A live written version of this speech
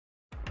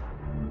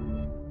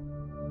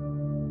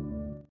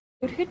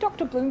We heard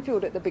Dr.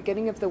 Bloomfield at the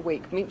beginning of the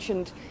week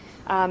mentioned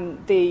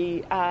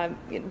the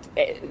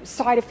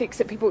side effects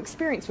that people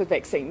experience with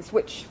vaccines,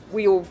 which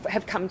we all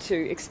have come to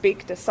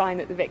expect, a sign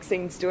that the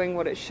vaccine's doing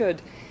what it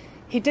should.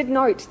 He did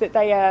note that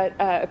they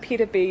appear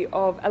to be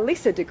of a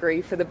lesser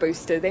degree for the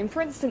booster than,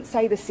 for instance,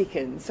 say the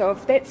second. So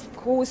if that's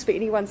cause for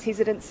anyone's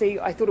hesitancy,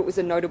 I thought it was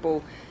a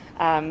notable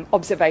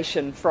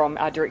observation from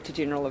our Director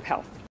General of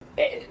Health.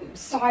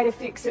 Side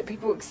effects that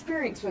people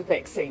experience with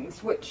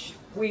vaccines, which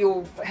we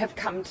all have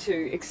come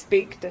to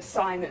expect, a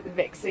sign that the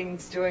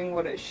vaccine's doing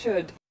what it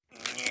should.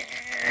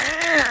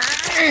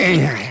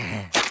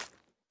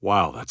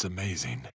 Wow, that's amazing.